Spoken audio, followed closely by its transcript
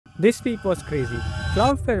This week was crazy.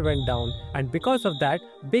 Cloudflare went down, and because of that,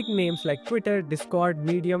 big names like Twitter, Discord,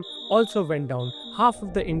 Medium also went down. Half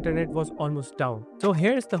of the internet was almost down. So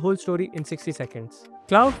here's the whole story in 60 seconds.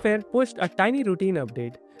 Cloudflare pushed a tiny routine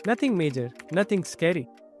update. Nothing major, nothing scary.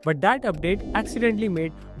 But that update accidentally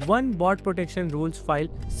made one bot protection rules file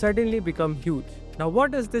suddenly become huge. Now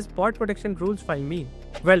what does this bot protection rules file mean?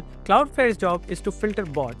 Well, Cloudflare's job is to filter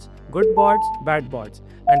bots, good bots, bad bots.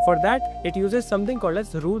 And for that, it uses something called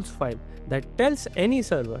as rules file that tells any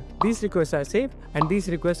server, these requests are safe and these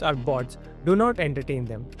requests are bots. Do not entertain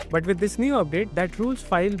them. But with this new update, that rules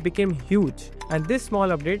file became huge. And this small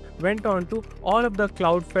update went on to all of the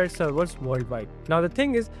Cloudflare servers worldwide. Now the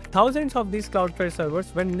thing is, thousands of these Cloudflare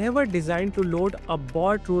servers were never designed to load a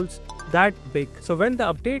bot rules that big. So when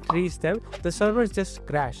the update reached them, the servers just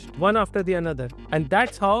crashed, one after the another. And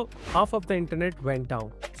that's how half of the internet went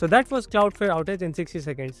down. So that was Cloudflare outage in 60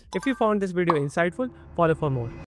 seconds. If you found this video insightful, follow for more.